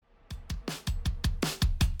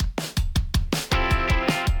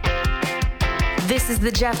This is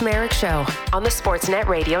the Jeff Merrick Show on the Sportsnet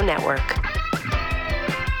Radio Network.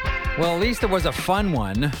 Well, at least it was a fun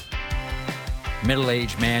one.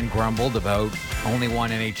 Middle-aged man grumbled about only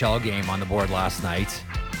one NHL game on the board last night.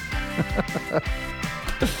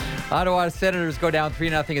 Ottawa Senators go down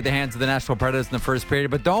 3-0 at the hands of the Nashville Predators in the first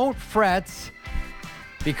period. But don't fret,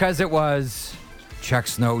 because it was,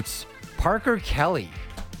 checks notes, Parker Kelly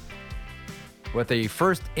with a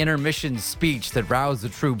first intermission speech that roused the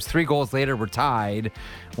troops. 3 goals later were tied.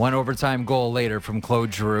 1 overtime goal later from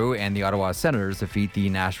Claude Giroux, and the Ottawa Senators defeat the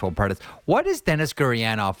Nashville Predators. What is Denis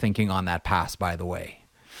Gurianov thinking on that pass, by the way?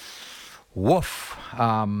 Woof.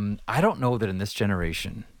 I don't know that in this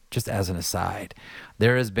generation, just as an aside,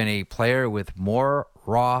 there has been a player with more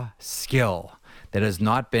raw skill that has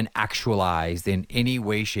not been actualized in any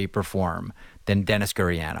way, shape, or form than Denis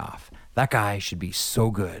Gurianov. That guy should be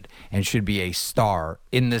so good and should be a star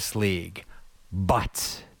in this league.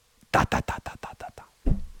 But,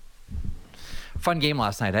 fun game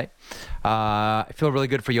last night, eh? I feel really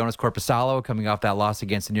good for Jonas Korpisalo coming off that loss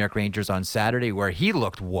against the New York Rangers on Saturday, where he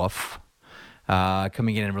looked woof,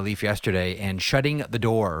 coming in relief yesterday and shutting the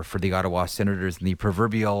door for the Ottawa Senators in the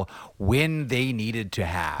proverbial win they needed to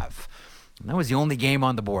have. And that was the only game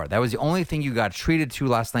on the board. That was the only thing you got treated to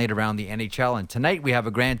last night around the NHL. And tonight we have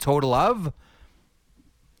a grand total of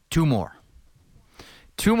 2 more.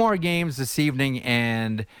 2 more games this evening,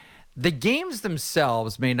 and the games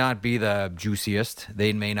themselves may not be the juiciest.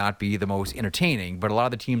 They may not be the most entertaining, but a lot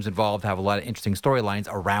of the teams involved have a lot of interesting storylines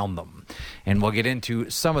around them. And we'll get into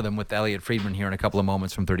some of them with Elliotte Friedman here in a couple of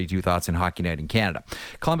moments from 32 Thoughts in Hockey Night in Canada.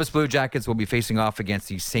 Columbus Blue Jackets will be facing off against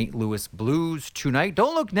the St. Louis Blues tonight.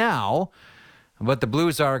 Don't look now, but the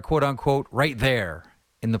Blues are, quote-unquote, right there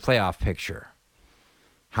in the playoff picture.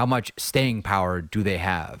 How much staying power do they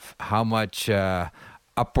have? How much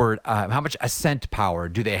how much ascent power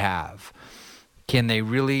do they have? Can they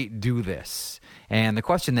really do this? And the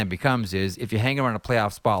question then becomes is, if you hang around a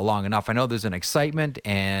playoff spot long enough, I know there's an excitement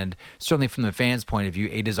and certainly from the fans' point of view,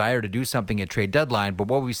 a desire to do something at trade deadline. But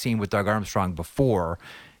what we've seen with Doug Armstrong before,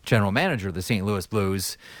 general manager of the St. Louis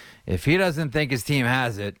Blues, if he doesn't think his team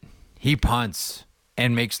has it, he punts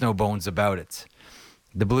and makes no bones about it.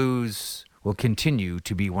 The Blues will continue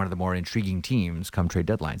to be one of the more intriguing teams come trade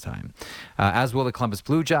deadline time, as will the Columbus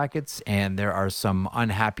Blue Jackets, and there are some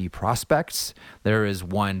unhappy prospects. There is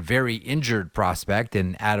one very injured prospect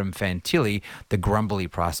in Adam Fantilli. The grumbly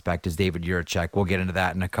prospect is David Juracek. We'll get into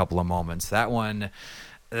that in a couple of moments. That one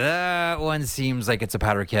seems like it's a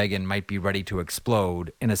powder keg and might be ready to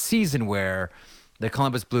explode in a season where the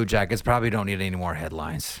Columbus Blue Jackets probably don't need any more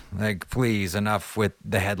headlines. Like, please, enough with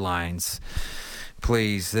the headlines.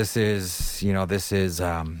 Please, this is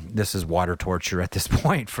water torture at this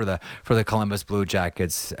point for the Columbus Blue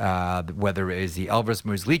Jackets. Whether it is the Elvis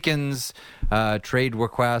Merzlikins trade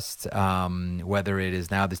request, whether it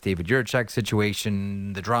is now this David Juracek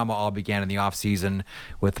situation, the drama all began in the offseason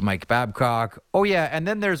with Mike Babcock. Oh yeah, and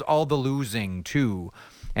then there's all the losing too,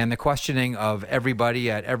 and the questioning of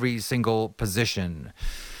everybody at every single position.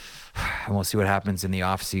 And we'll see what happens in the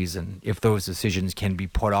offseason if those decisions can be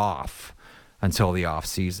put off until the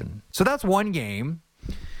offseason. So that's one game.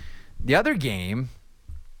 The other game,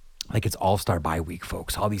 like it's All-Star bye week,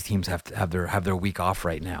 folks. All these teams have to have their week off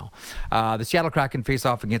right now. The Seattle Kraken face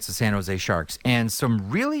off against the San Jose Sharks. And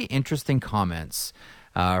some really interesting comments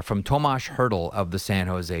from Tomas Hertl of the San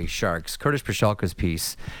Jose Sharks. Curtis Pichelka's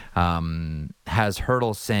piece has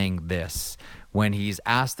Hertl saying this when he's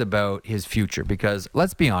asked about his future. Because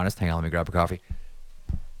let's be honest. Hang on, let me grab a coffee.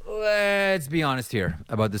 Let's be honest here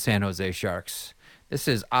about the San Jose Sharks. This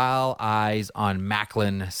is all eyes on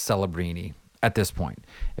Macklin Celebrini at this point.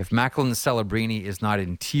 If Macklin Celebrini is not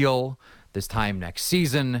in teal this time next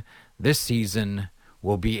season, this season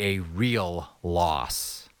will be a real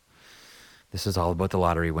loss. This is all about the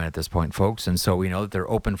lottery win at this point, folks. And so we know that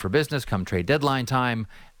they're open for business come trade deadline time.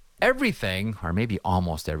 Everything, or maybe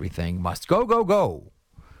almost everything, must go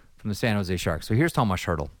from the San Jose Sharks. So here's Tomas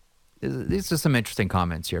Hertl. These are some interesting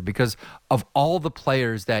comments here because of all the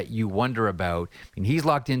players that you wonder about. I mean, he's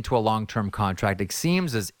locked into a long-term contract. It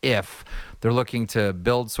seems as if they're looking to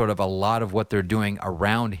build sort of a lot of what they're doing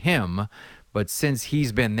around him. But since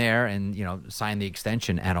he's been there and, signed the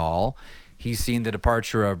extension and all, he's seen the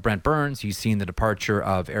departure of Brent Burns. He's seen the departure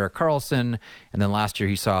of Erik Karlsson. And then last year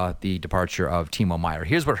he saw the departure of Timo Meier.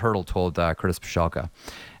 Here's what Hertl told Curtis Pichelka.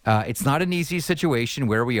 It's not an easy situation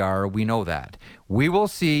where we are. We know that. We will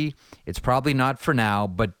see. It's probably not for now,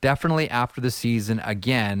 but definitely after the season.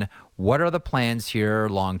 Again, what are the plans here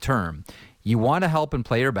long term? you want to help and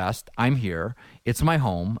play your best. I'm here. It's my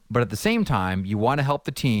home. But at the same time, you want to help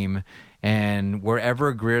the team and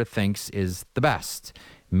wherever Greer thinks is the best.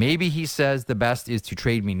 Maybe he says the best is to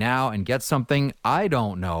trade me now and get something. I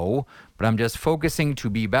don't know, but I'm just focusing to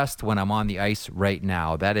be best when I'm on the ice right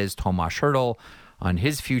now. That is Tomas Hertl on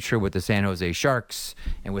his future with the San Jose Sharks.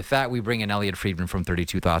 And with that, we bring in Elliotte Friedman from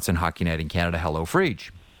 32 Thoughts on Hockey Night in Canada. Hello,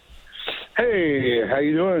 Friedge. Hey, how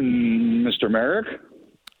you doing, Mr. Merrick?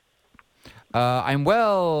 I'm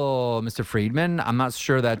well, Mr. Friedman. I'm not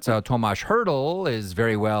sure that Tomas Hertl is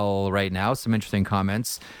very well right now. Some interesting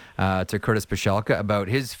comments to Curtis Pachelka about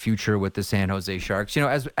his future with the San Jose Sharks.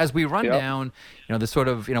 As we run down, the sort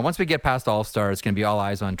of, once we get past All-Star, it's going to be all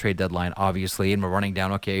eyes on trade deadline, obviously, and we're running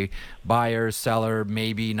down, okay, buyer, seller,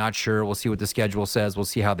 maybe, not sure. We'll see what the schedule says. We'll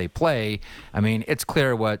see how they play. I mean, it's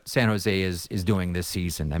clear what San Jose is doing this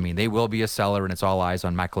season. I mean, they will be a seller, and it's all eyes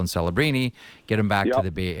on Macklin Celebrini, get him back to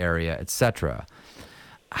the Bay Area, etc.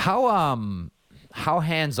 How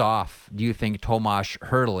hands-off do you think Tomas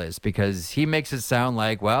Hertl is? Because he makes it sound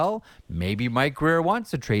like, well, maybe Mike Greer wants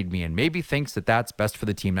to trade me and maybe thinks that that's best for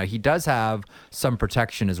the team. Now, he does have some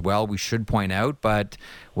protection as well, we should point out. But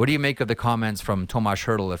what do you make of the comments from Tomas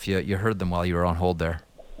Hertl if you heard them while you were on hold there?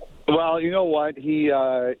 Well, you know what? He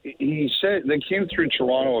said they came through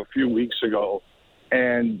Toronto a few weeks ago,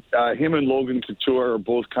 and him and Logan Couture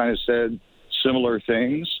both kind of said similar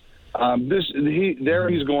things.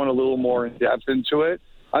 He's going a little more in depth into it.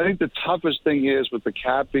 I think the toughest thing is with the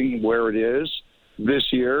capping where it is this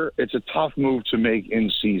year, it's a tough move to make in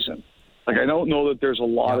season. Like, I don't know that there's a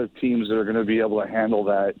lot of teams that are going to be able to handle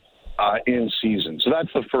that in season. So that's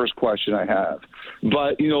the first question I have.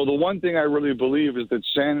 But, the one thing I really believe is that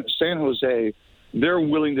San Jose, they're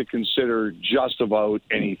willing to consider just about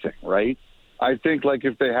anything, right? I think, like,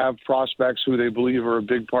 if they have prospects who they believe are a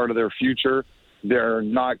big part of their future, they're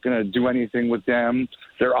not going to do anything with them.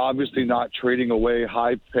 They're obviously not trading away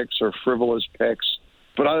high picks or frivolous picks.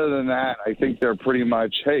 But other than that, I think they're pretty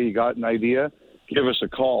much, hey, you got an idea? Give us a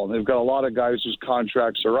call. And they've got a lot of guys whose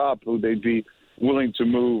contracts are up who they'd be willing to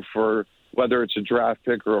move for whether it's a draft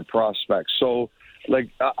pick or a prospect. So,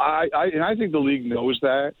 I think the league knows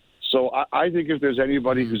that. So I think if there's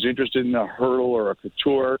anybody who's interested in a Hertl or a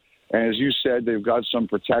Couture, and as you said, they've got some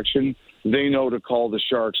protection, they know to call the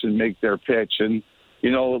Sharks and make their pitch. And,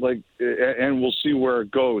 and we'll see where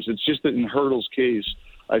it goes. It's just that in Hertl's case,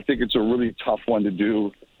 I think it's a really tough one to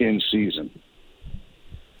do in season.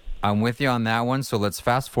 I'm with you on that one. So let's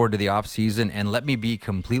fast forward to the offseason, and let me be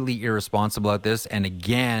completely irresponsible at this. And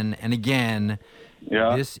again,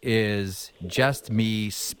 this is just me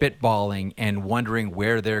spitballing and wondering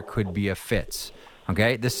where there could be a fit.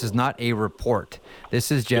 Okay, this is not a report.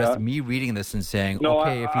 This is just me reading this and saying,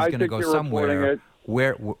 if he's going to go somewhere,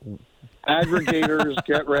 where? Aggregators,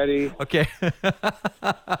 get ready. Okay.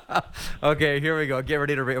 Okay, here we go. Get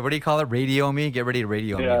ready to, what do you call it? Radio me? Get ready to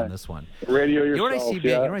radio me on this one. Radio yourself,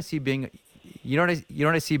 you know what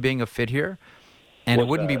I see being a fit here? And it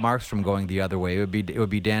wouldn't be Markstrom going the other way. It would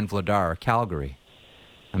be Dan Vladar, Calgary.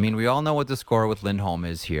 I mean, we all know what the score with Lindholm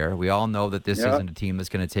is here. We all know that this isn't a team that's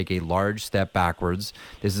going to take a large step backwards.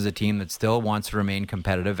 This is a team that still wants to remain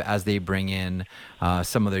competitive as they bring in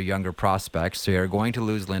some of their younger prospects. So they're going to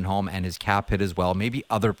lose Lindholm and his cap hit as well. Maybe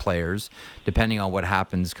other players, depending on what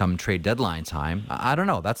happens come trade deadline time. I don't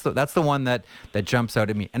know. That's the one that jumps out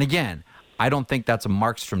at me. And again, I don't think that's a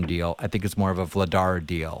Markstrom deal. I think it's more of a Vladar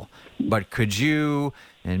deal. But could you,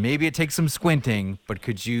 and maybe it takes some squinting, but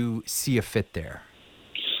could you see a fit there?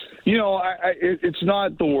 It's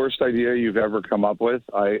not the worst idea you've ever come up with.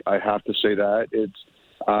 I have to say that it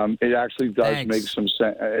actually does make some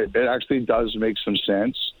sense. It actually does make some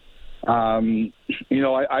sense.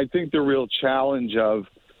 I think the real challenge of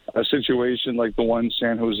a situation like the one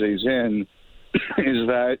San Jose's in is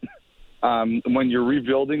that when you're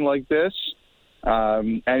rebuilding like this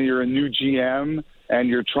and you're a new GM and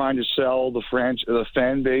you're trying to sell the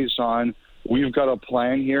fan base on, we've got a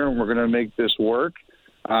plan here and we're going to make this work.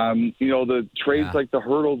 The trades like the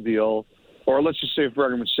Hertl deal, or let's just say for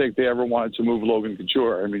argument's sake, they ever wanted to move Logan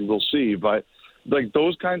Couture. I mean, we'll see. But like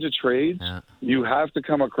those kinds of trades, you have to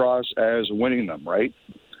come across as winning them, right?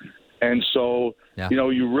 And so,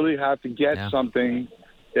 you really have to get something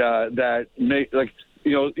that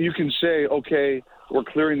you can say, okay, we're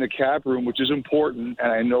clearing the cap room, which is important.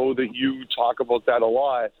 And I know that you talk about that a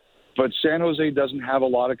lot, but San Jose doesn't have a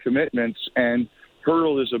lot of commitments, and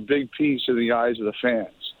Hertl is a big piece in the eyes of the fans.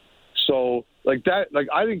 So, I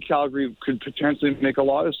think Calgary could potentially make a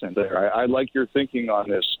lot of sense there. I like your thinking on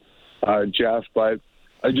this, Jeff, but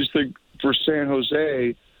I just think for San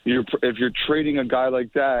Jose, if you're trading a guy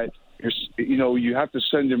like that, you have to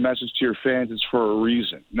send a message to your fans. It's for a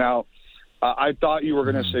reason. Now, I thought you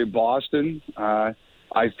were going to say Boston. I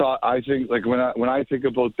think like when I think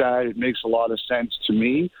about that, it makes a lot of sense to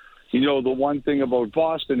me. The one thing about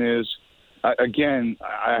Boston is, again,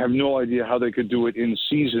 I have no idea how they could do it in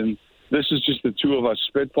season. This is just the two of us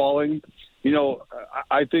spitballing.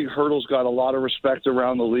 I think Hurdle's got a lot of respect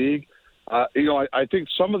around the league. I think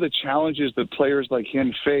some of the challenges that players like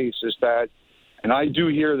him face is that, and I do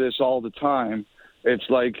hear this all the time, it's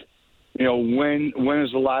like, when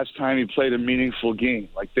is the last time you played a meaningful game?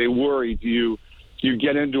 Like they worry, do you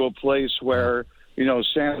get into a place where,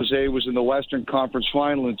 San Jose was in the Western Conference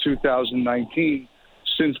Final in 2019.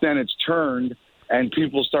 Since then it's turned, and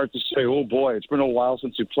people start to say, oh boy, it's been a while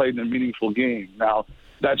since you played in a meaningful game. Now,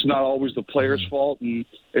 that's not always the player's fault, and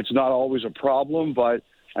it's not always a problem, but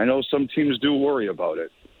I know some teams do worry about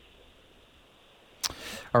it.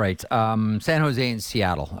 All right, San Jose and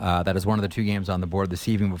Seattle. That is one of the two games on the board this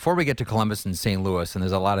evening. Before we get to Columbus and St. Louis, and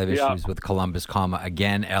there's a lot of issues with Columbus,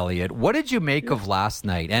 again, Elliotte. What did you make of last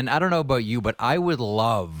night? And I don't know about you, but I would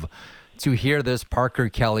love to hear this Parker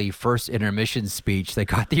Kelly first intermission speech that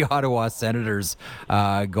got the Ottawa Senators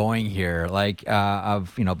going here.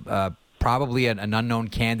 Probably an unknown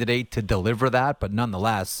candidate to deliver that, but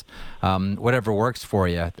nonetheless, whatever works for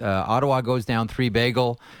you. Ottawa goes down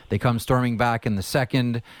 3-bagel. They come storming back in the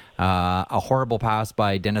second. A horrible pass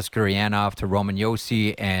by Denis Gurianov to Roman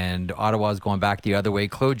Josi, and Ottawa's going back the other way.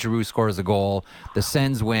 Claude Giroux scores a goal. The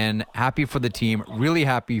Sens win. Happy for the team. Really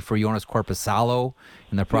happy for Jonas Korpisalo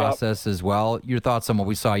in the process as well. Your thoughts on what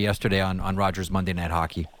we saw yesterday on Rogers Monday Night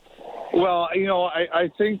Hockey? Well,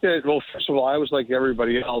 I think that, first of all, I was like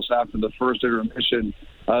everybody else after the first intermission.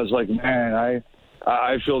 I was like, man,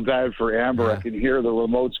 I feel bad for Amber. Yeah. I can hear the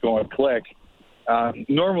remotes going click.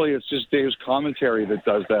 Normally it's just Dave's commentary that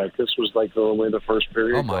does that. This was like the way the first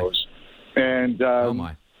period goes. And,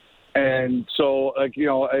 and so,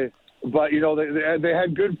 they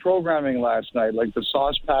had good programming last night, like the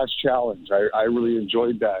Sauce Pass Challenge. I really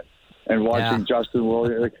enjoyed that. And watching Justin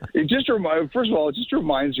Williams, it just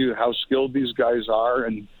reminds you how skilled these guys are,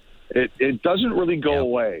 and it doesn't really go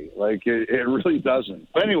away. Like it really doesn't.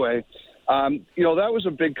 But anyway, that was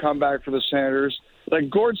a big comeback for the Senators. Like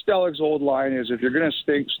Gord Stellick's old line is, if you're going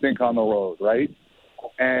to stink on the road, right?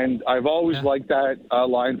 And I've always liked that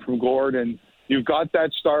line from Gord. And you've got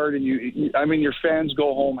that start, and your fans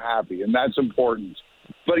go home happy, and that's important.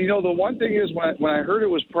 But the one thing is, when I heard it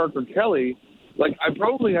was Parker Kelly, like, I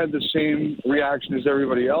probably had the same reaction as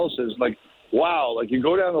everybody else is. Like, wow, like you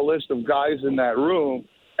go down the list of guys in that room,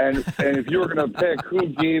 and if you were going to pick who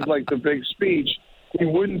gave like the big speech, he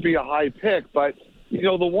wouldn't be a high pick. But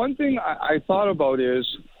the one thing I thought about is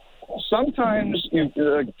sometimes if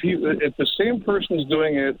the same person's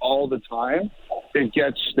doing it all the time, it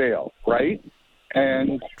gets stale, right?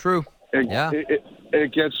 And true,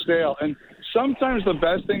 it gets stale. And sometimes the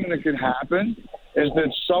best thing that can happen is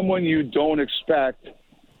that someone you don't expect is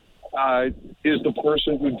the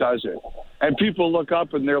person who does it. And people look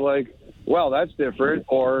up and they're like, well, that's different,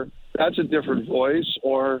 or that's a different voice,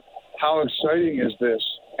 or how exciting is this?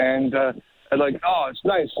 And like, oh, it's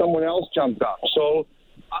nice, someone else jumped up. So,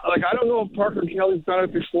 I don't know if Parker Kelly's done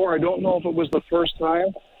it before. I don't know if it was the first time.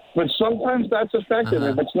 But sometimes that's effective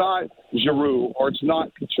if it's not Giroux, or it's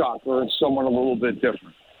not Kachuk, or it's someone a little bit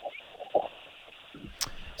different.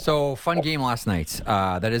 So, fun game last night.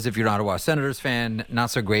 That is if you're an Ottawa Senators fan. Not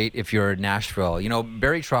so great if you're Nashville.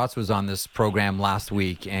 Barry Trotz was on this program last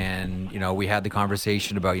week, and, we had the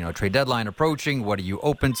conversation about, trade deadline approaching. What are you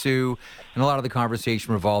open to? And a lot of the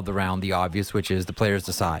conversation revolved around the obvious, which is the players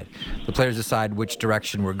decide. The players decide which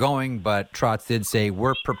direction we're going, but Trotz did say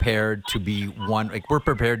we're prepared to be we're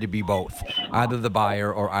prepared to be both, either the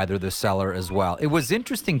buyer or either the seller as well. It was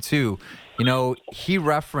interesting, too. He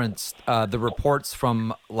referenced the reports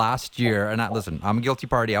from last year, and listen, I'm a guilty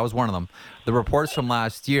party. I was one of them. The reports from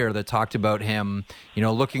last year that talked about him,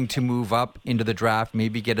 looking to move up into the draft,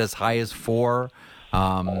 maybe get as high as 4.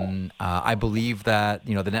 I believe that,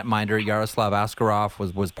 the netminder Yaroslav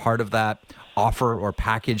Askarov was part of that offer or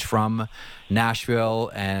package from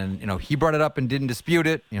Nashville. And, he brought it up and didn't dispute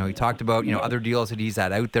it. He talked about, other deals that he's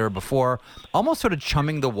had out there before, almost sort of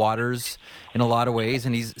chumming the waters in a lot of ways.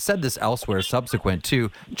 And he's said this elsewhere subsequent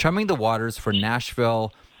to chumming the waters for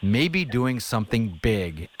Nashville, maybe doing something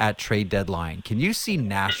big at trade deadline. Can you see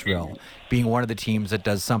Nashville being one of the teams that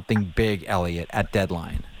does something big, Elliotte, at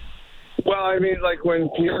deadline? Well, I mean, like when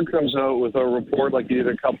Pierre comes out with a report like he did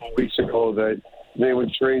a couple of weeks ago that they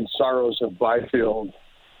would trade Saros of Byfield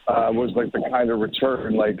was like the kind of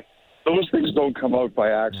return. Like those things don't come out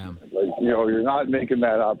by accident. Yeah. Like, you're not making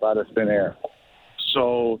that up out of thin air.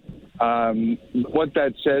 So what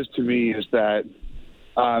that says to me is that,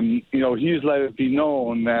 he's let it be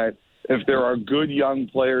known that if there are good young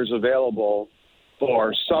players available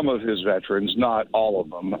for some of his veterans, not all of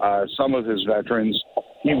them, some of his veterans,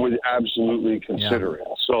 he would absolutely consider it.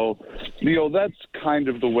 So, that's kind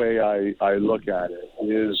of the way I look at it,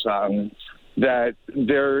 is that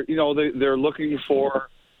they're looking for,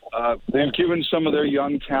 they've given some of their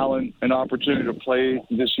young talent an opportunity to play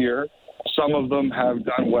this year. Some of them have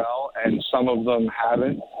done well, and some of them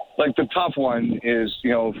haven't. Like the tough one is,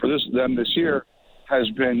 for them this year has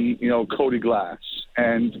been, Cody Glass.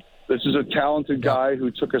 And this is a talented guy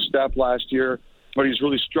who took a step last year, but he's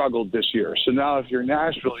really struggled this year. So now if you're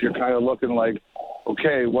Nashville, you're kind of looking like,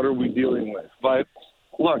 okay, what are we dealing with? But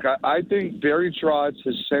look, I think Barry Trotz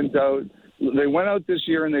has sent out – they went out this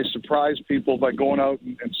year and they surprised people by going out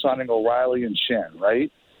and signing O'Reilly and Shen,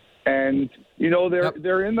 right? And,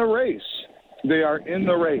 they're in the race. They are in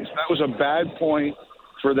the race. That was a bad point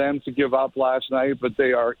for them to give up last night, but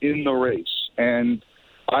they are in the race. And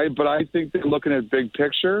I think they're looking at big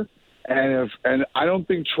picture, and I don't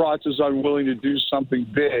think Trotz is unwilling to do something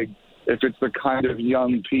big if it's the kind of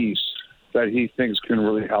young piece that he thinks can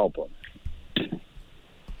really help him.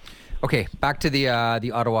 Okay, back to the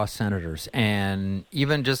Ottawa Senators, and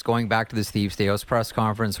even just going back to the Steve Staios press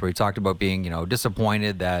conference where he talked about being,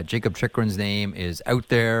 disappointed that Jacob Chychrun's name is out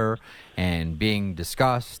there and being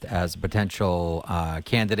discussed as a potential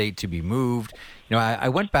candidate to be moved. I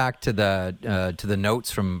went back to the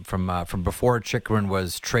notes from before Chychrun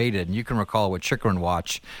was traded, and you can recall what Chychrun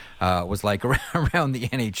Watch was like around the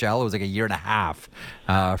NHL. It was like a year and a half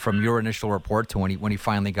from your initial report to when he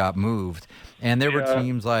finally got moved. And there were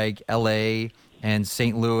teams like L.A. and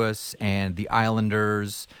St. Louis and the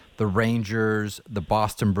Islanders, the Rangers, the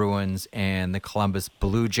Boston Bruins, and the Columbus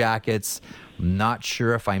Blue Jackets. I'm not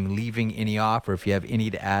sure if I'm leaving any off or if you have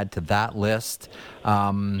any to add to that list.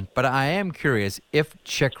 But I am curious if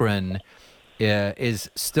Chychrun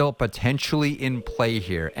is still potentially in play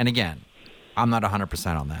here. And again, I'm not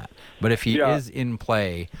 100% on that. But if he is in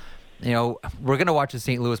play, we're going to watch the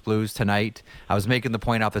St. Louis Blues tonight. I was making the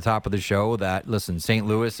point off the top of the show that, listen, St.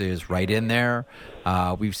 Louis is right in there.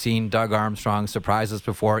 We've seen Doug Armstrong surprise us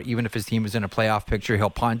before. Even if his team is in a playoff picture, he'll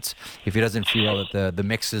punt if he doesn't feel that the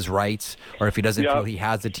mix is right or if he doesn't feel he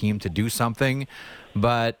has the team to do something.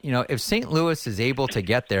 But, if St. Louis is able to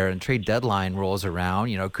get there and trade deadline rolls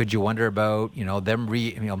around, could you wonder about, them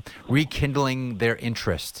rekindling their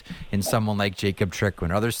interest in someone like Jacob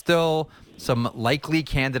Chychrun? Are there still some likely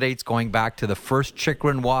candidates going back to the first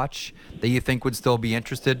Chychrun watch that you think would still be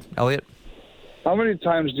interested, Elliotte? How many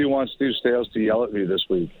times do you want Steve Staios to yell at me this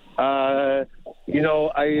week? My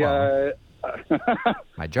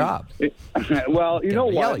job. Well, you know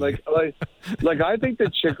what? Like I think the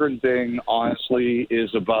Chychrun thing, honestly, is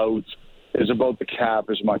about the cap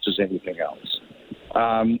as much as anything else.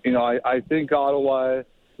 I think Ottawa.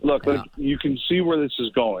 Look, you can see where this is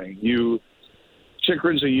going.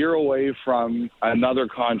 Chychrun's a year away from another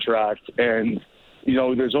contract, and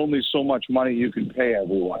there's only so much money you can pay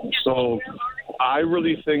everyone. So I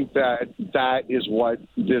really think that is what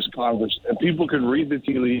this conversation. People can read the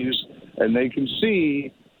tea leaves, and they can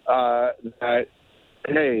see that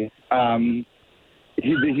hey,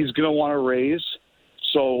 he's going to want to raise.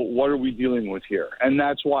 So what are we dealing with here? And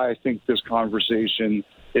that's why I think this conversation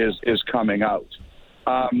is coming out.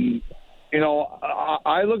 I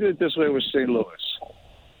look at it this way with St. Louis.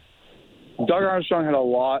 Doug Armstrong had a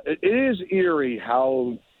lot. It is eerie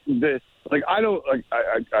how I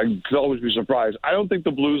could always be surprised. I don't think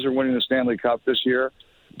the Blues are winning the Stanley Cup this year,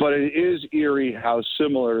 but it is eerie how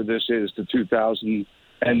similar this is to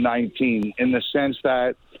 2019 in the sense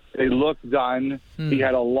that they look done. He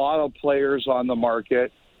had a lot of players on the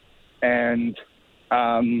market, and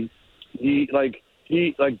he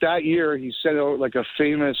that year he sent out like a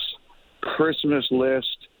famous Christmas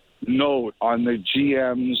list note on the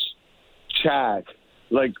GM's chat,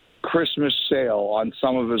 like Christmas sale on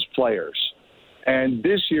some of his players. And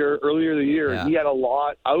this year, earlier in the year, he had a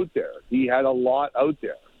lot out there.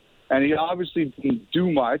 And he obviously didn't do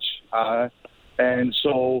much. And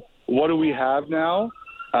so what do we have now?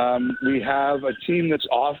 We have a team that's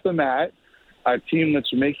off the mat, a team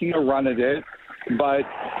that's making a run at it.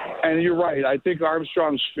 And you're right, I think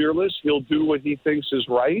Armstrong's fearless. He'll do what he thinks is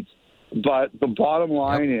right. But the bottom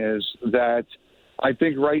line is that I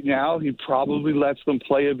think right now he probably lets them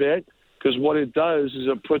play a bit, because what it does is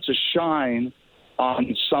it puts a shine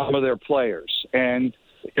on some of their players. And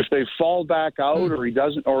if they fall back out or he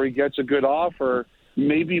doesn't, or he gets a good offer,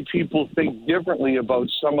 maybe people think differently about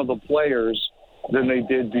some of the players than they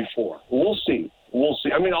did before. We'll see.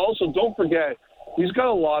 I mean, also don't forget he's got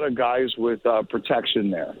a lot of guys with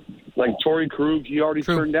protection there. Like Torrey Krug, he already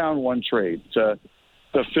turned down one trade to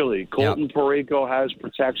Philly. Colton Parayko has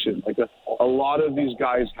protection. Like a lot of these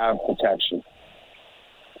guys have protection.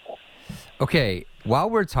 Okay, while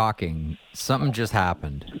we're talking, something just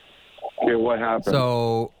happened. Okay, what happened?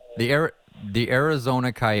 So the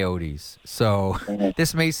Arizona Coyotes. So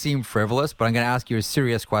this may seem frivolous, but I'm going to ask you a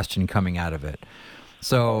serious question coming out of it.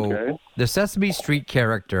 So the Sesame Street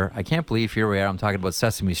character, I can't believe here we are. I'm talking about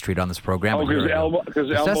Sesame Street on this program. Because Elmo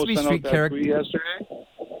Sesame Street character tweet yesterday.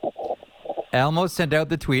 Elmo sent out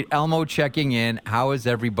the tweet. Elmo checking in. How is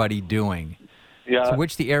everybody doing? Yeah. To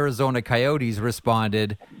which the Arizona Coyotes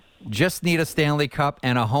responded, "Just need a Stanley Cup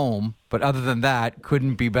and a home, but other than that,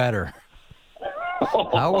 couldn't be better."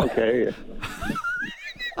 Okay.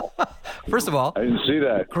 First of all, I didn't see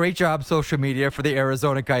that. Great job, social media, for the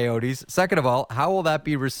Arizona Coyotes. Second of all, how will that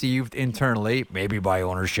be received internally, maybe by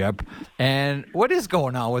ownership? And what is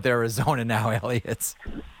going on with Arizona now, Elliotte?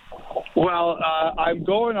 Well, I'm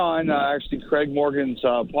going on actually Craig Morgan's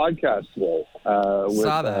podcast today.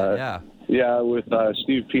 Saw that, yeah. Yeah, with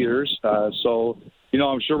Steve Peters. So,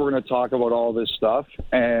 I'm sure we're going to talk about all this stuff.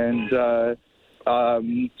 And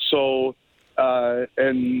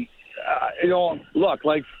look,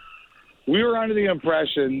 like, we were under the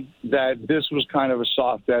impression that this was kind of a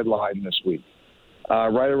soft deadline this week,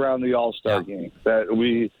 right around the All-Star game. That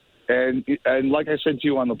and like I said to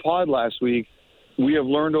you on the pod last week, we have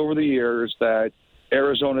learned over the years that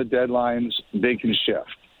Arizona deadlines, they can shift.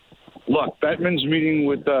 Look, Bettman's meeting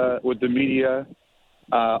with the media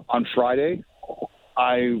on Friday.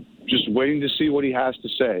 I'm just waiting to see what he has to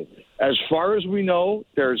say. As far as we know,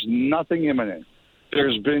 there's nothing imminent.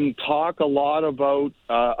 There's been talk a lot about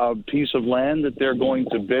a piece of land that they're going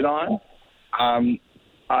to bid on. I'm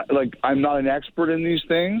not an expert in these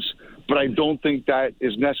things, but I don't think that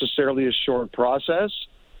is necessarily a short process.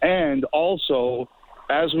 And also,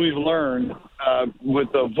 as we've learned with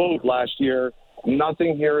the vote last year,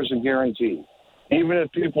 nothing here is a guarantee. Even if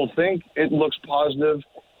people think it looks positive,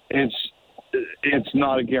 it's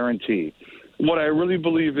not a guarantee. What I really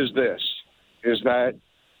believe is that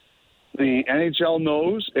the NHL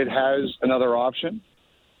knows it has another option.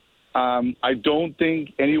 I don't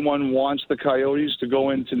think anyone wants the Coyotes to go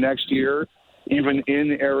into next year, even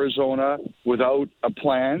in Arizona, without a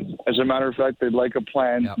plan. As a matter of fact, they'd like a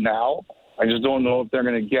plan now. I just don't know if they're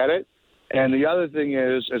going to get it. And the other thing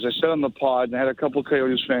is, as I said on the pod, and I had a couple of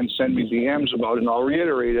Coyotes fans send me DMs about it, and I'll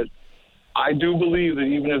reiterate it, I do believe that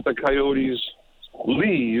even if the Coyotes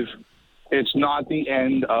leave, it's not the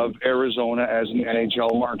end of Arizona as an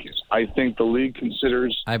NHL market. I think the league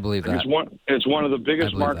considers... I believe that. It's one of the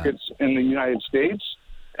biggest markets in the United States,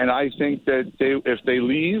 and I think that if they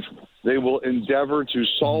leave, they will endeavor to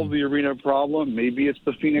solve the arena problem. Maybe it's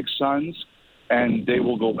the Phoenix Suns, and they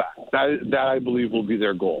will go back. That I believe will be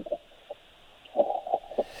their goal.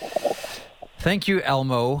 Thank you,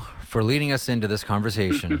 Elmo, for leading us into this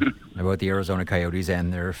conversation about the Arizona Coyotes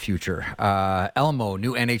and their future. Elmo,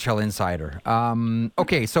 new NHL insider.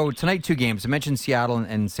 Okay, so tonight, 2 games. I mentioned Seattle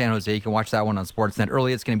and San Jose. You can watch that one on Sportsnet.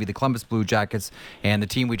 Early, it's going to be the Columbus Blue Jackets and the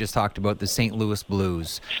team we just talked about, the St. Louis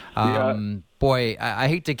Blues. Boy, I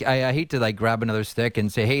hate to like grab another stick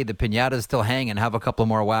and say, hey, the piñata's still hanging. Have a couple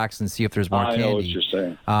more whacks and see if there's more candy. I know what you're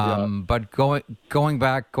saying. But going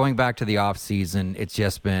back to the off season, it's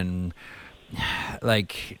just been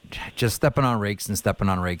like just stepping on rakes and stepping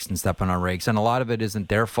on rakes and stepping on rakes, and a lot of it isn't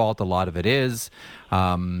their fault. A lot of it is,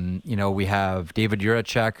 we have David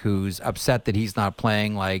Juracek, who's upset that he's not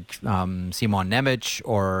playing like Simon Nemec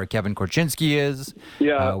or Kevin Korchinski is.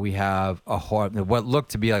 We have what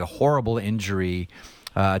looked to be like a horrible injury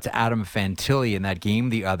to Adam Fantilli in that game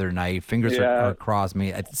the other night. Fingers are crossed.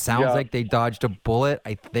 Me, it sounds like they dodged a bullet.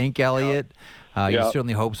 I think, Elliotte. You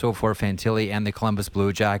certainly hope so for Fantilli and the Columbus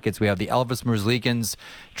Blue Jackets. We have the Elvis Merzlikins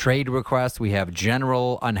trade request. We have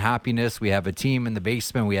general unhappiness. We have a team in the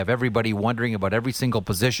basement. We have everybody wondering about every single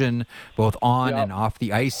position, both on and off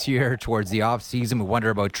the ice here towards the off season. We wonder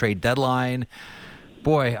about trade deadline.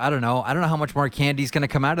 Boy, I don't know. I don't know how much more candy is going to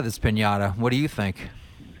come out of this piñata. What do you think?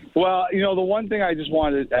 Well, the one thing I just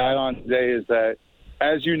wanted to add on today is that,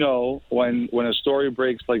 as you know, when a story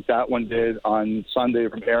breaks like that one did on Sunday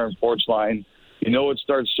from Aaron Porchline, it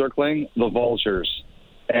starts circling the vultures.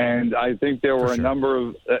 And I think there were a number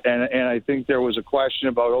of and I think there was a question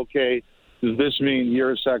about, okay, does this mean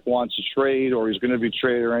Juracek wants to trade or he's going to be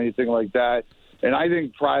traded or anything like that? And I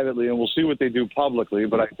think privately, and we'll see what they do publicly,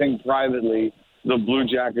 but I think privately the Blue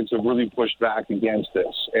Jackets have really pushed back against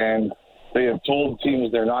this. And they have told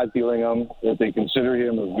teams they're not dealing him, that they consider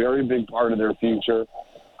him a very big part of their future.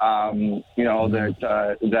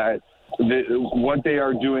 That what they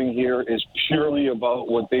are doing here is purely about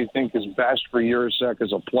what they think is best for Jiricek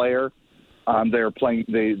as a player. They are playing.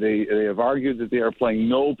 They have argued that they are playing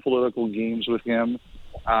no political games with him.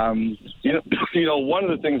 One of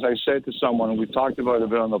the things I said to someone, and we talked about it a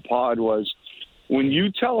bit on the pod, was when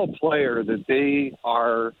you tell a player that they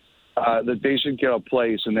are that they should get a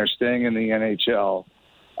place and they're staying in the NHL.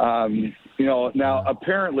 Now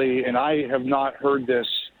apparently, and I have not heard this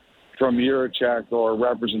from Jiricek or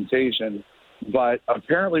representation, but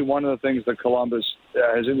apparently one of the things that Columbus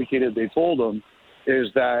has indicated they told him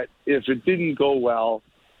is that if it didn't go well,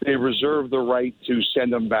 they reserve the right to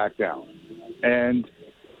send him back down, and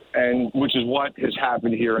which is what has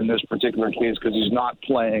happened here in this particular case because he's not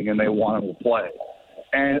playing and they want him to play.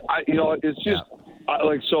 And it's just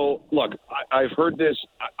look, I've heard this.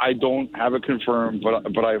 I don't have it confirmed,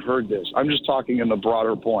 but I've heard this. I'm just talking in the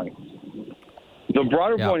broader point. The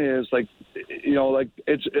broader point is I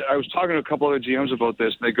was talking to a couple other GMs about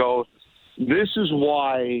this. And they go, this is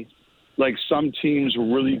why. Some teams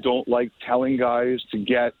really don't like telling guys to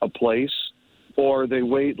get a place, or they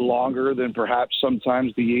wait longer than perhaps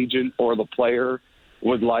sometimes the agent or the player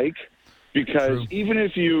would like, because even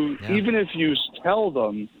if you tell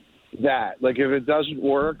them that, if it doesn't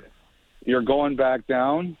work, you're going back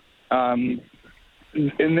down.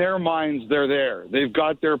 In their minds, they're there. They've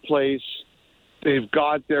got their place. They've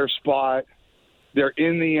got their spot. They're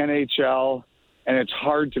in the NHL, and it's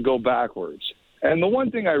hard to go backwards. And the one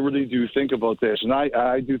thing I really do think about this, and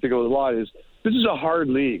I do think about it a lot, is this is a hard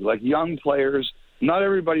league. Young players, not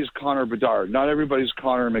everybody's Connor Bedard. Not everybody's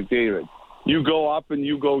Connor McDavid. You go up and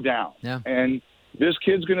you go down. Yeah. And this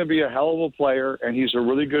kid's going to be a hell of a player, and he's a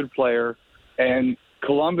really good player. And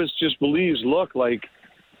Columbus just believes, I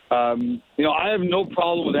have no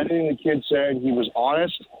problem with anything the kid said. He was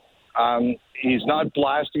honest. He's not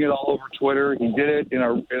blasting it all over Twitter. He did it in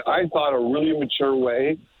I thought, a really mature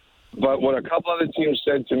way. But what a couple other teams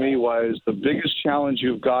said to me was the biggest challenge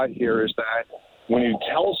you've got here is that when you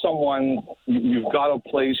tell someone you've got a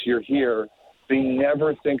place, you're here, they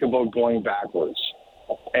never think about going backwards.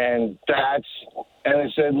 And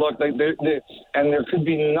they said, look, and there could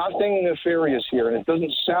be nothing nefarious here. And it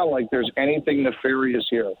doesn't sound like there's anything nefarious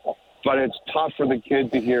here. But it's tough for the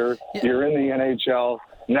kid to hear, you're in the NHL,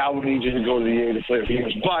 now we need you to go to the A to play for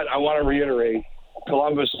years. But I want to reiterate,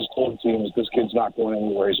 Columbus has told teams this kid's not going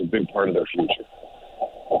anywhere. He's a big part of their future.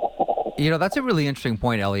 That's a really interesting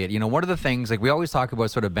point, Elliotte. One of the things, we always talk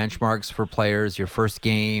about sort of benchmarks for players, your first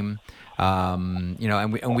game, and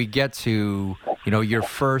we get to, your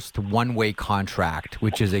first one-way contract,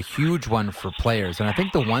 which is a huge one for players. And I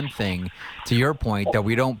think the one thing, to your point, that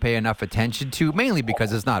we don't pay enough attention to, mainly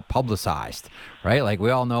because it's not publicized, right?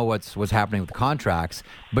 We all know what's happening with the contracts.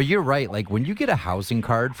 But you're right. when you get a housing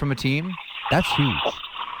card from a team, that's huge.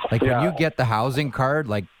 When you get the housing card,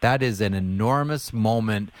 that is an enormous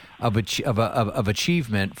moment of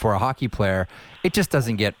achievement for a hockey player. It just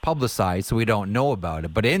doesn't get publicized, so we don't know about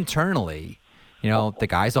it. But internally, the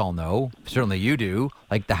guys all know. Certainly you do.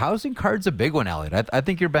 The housing card's a big one, Elliotte. I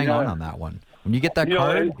think you're bang on that one. When you get that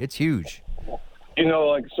card, it's huge.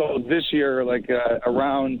 So this year,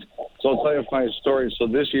 so I'll tell you a funny story. So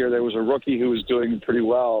this year there was a rookie who was doing pretty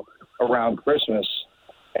well around Christmas.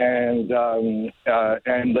 And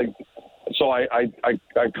so I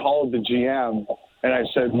called the GM and I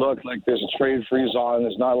said, look, there's a trade freeze on.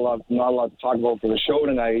 There's not a lot to talk about for the show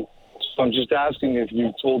tonight. So I'm just asking if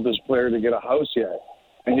you told this player to get a house yet.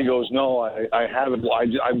 And he goes, no, I haven't.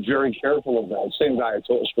 I'm very careful of that. Same guy I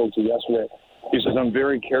spoke to yesterday. He says, I'm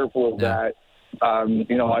very careful of that.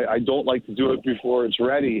 I don't like to do it before it's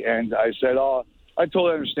ready. And I said, I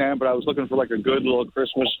totally understand, but I was looking for a good little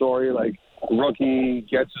Christmas story, rookie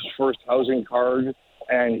gets his first housing card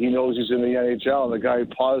and he knows he's in the NHL. And the guy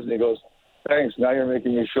paused and he goes, thanks, now you're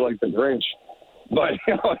making me feel like the Grinch. But,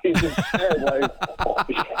 he just said,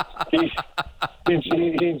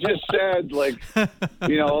 he just said,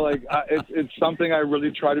 it's something I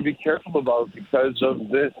really try to be careful about because of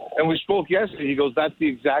this. And we spoke yesterday. He goes, that's the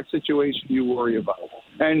exact situation you worry about.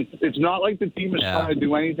 And it's not like the team is trying to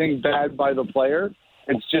do anything bad by the player.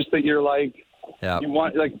 It's just that you're you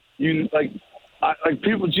want,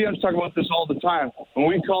 people, GMs talk about this all the time. When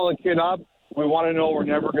we call a kid up, we want to know we're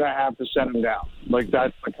never going to have to send him down.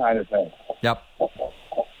 That's the kind of thing. Yep.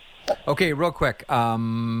 Okay, real quick.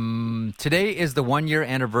 Today is the 1-year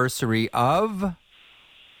anniversary of...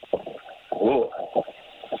 Ooh.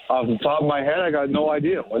 Off the top of my head, I got no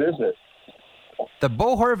idea. What is it? The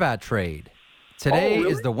Bo Horvat trade. Today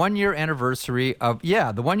is the 1-year anniversary of the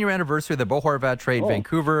 1-year anniversary of the Bo Horvat trade.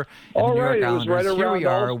 Vancouver and the New York Islanders. Right. Here we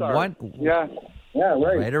are. All-Star. Right.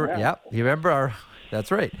 Yep. You remember That's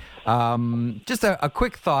right. Just a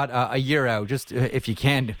quick thought, a year out, just if you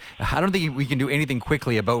can. I don't think we can do anything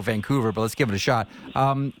quickly about Vancouver, but let's give it a shot.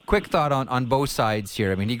 Quick thought on both sides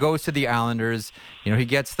here. I mean, he goes to the Islanders. You know, he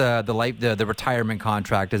gets the retirement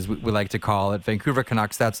contract, as we like to call it. Vancouver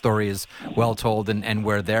Canucks, that story is well told and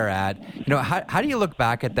where they're at. You know, how do you look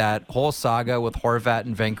back at that whole saga with Horvat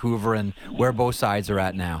and Vancouver and where both sides are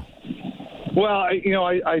at now? Well,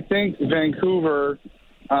 I think Vancouver,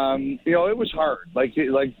 it was hard. Like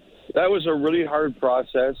that was a really hard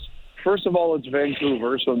process. First of all, it's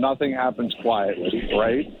Vancouver, so nothing happens quietly,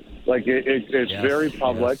 right? Like it's very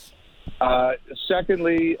public. Yes.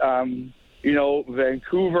 Secondly,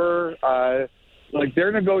 Vancouver, like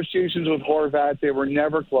their negotiations with Horvat, they were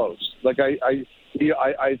never close. Like I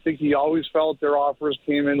think he always felt their offers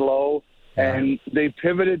came in low, and they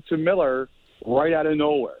pivoted to Miller right out of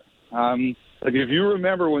nowhere. Like if you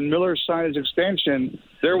remember when Miller signed his extension,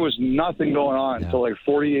 there was nothing going on until like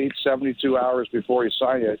 48, 72 hours before he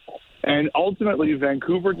signed it. And ultimately,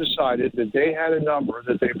 Vancouver decided that they had a number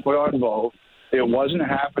that they put on vote. It wasn't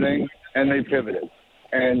happening, and they pivoted.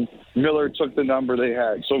 And Miller took the number they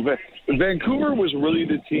had. So Vancouver was really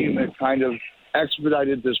the team that kind of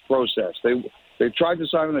expedited this process. They tried to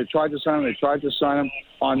sign him, they tried to sign him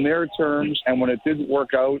on their terms, and when it didn't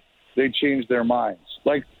work out, they changed their minds.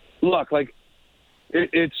 Like, look, like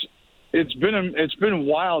it's been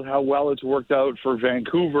wild how well it's worked out for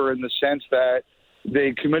Vancouver in the sense that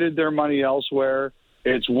they committed their money elsewhere.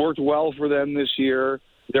 It's worked well for them this year.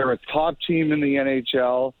 They're a top team in the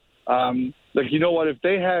NHL. Like, you know what? If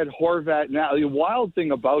they had Horvat now, the wild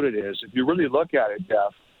thing about it is, if you really look at it,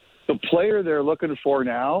 Jeff, the player they're looking for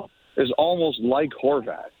now is almost like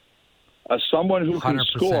Horvat, someone who can 100%.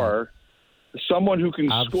 Score, someone who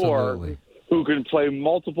can Absolutely. Score, who can play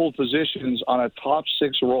multiple positions on a top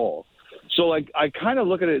six role. So, like, I kind of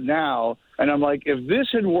look at it now, and I'm like, if this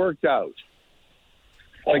had worked out,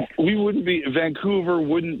 like, Vancouver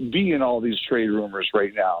wouldn't be in all these trade rumors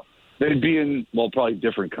right now. They'd be in, well, probably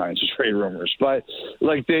different kinds of trade rumors, but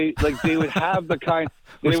they would have the kind,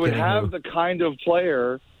 the kind of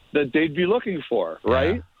player that they'd be looking for,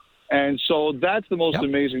 right? Yeah. And so that's the most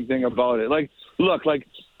amazing thing about it. Like, look, like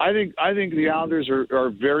I think the Islanders are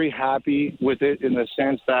very happy with it in the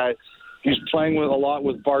sense that he's playing a lot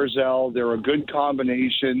with Barzal. They're a good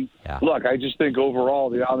combination. Yeah. Look, I just think overall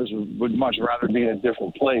the Islanders would much rather be in a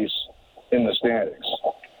different place in the standings.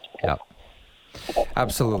 Yeah.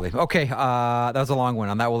 Absolutely. Okay, that was a long one.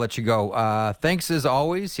 On that, we'll let you go. Thanks as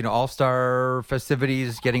always. You know, All-Star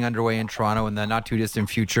festivities getting underway in Toronto in the not-too-distant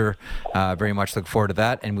future. Very much look forward to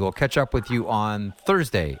that, and we will catch up with you on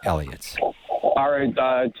Thursday, Elliotte. All right.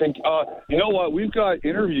 You know what? We've got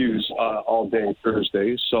interviews all day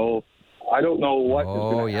Thursday, so I don't know what is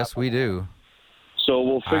going to happen. Yes, we do. So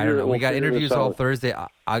we'll figure. I don't know. We got interviews all Thursday.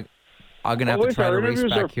 I'm going to have to try to race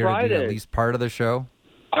back here to do at least part of the show.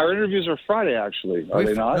 Our interviews are Friday, actually. Are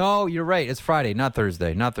they not? No, you're right. It's Friday, not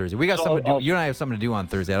Thursday. We got something to do. You and I have something to do on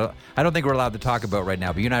Thursday. I don't think we're allowed to talk about right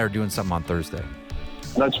now, but you and I are doing something on Thursday.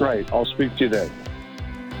 That's right. I'll speak to you then.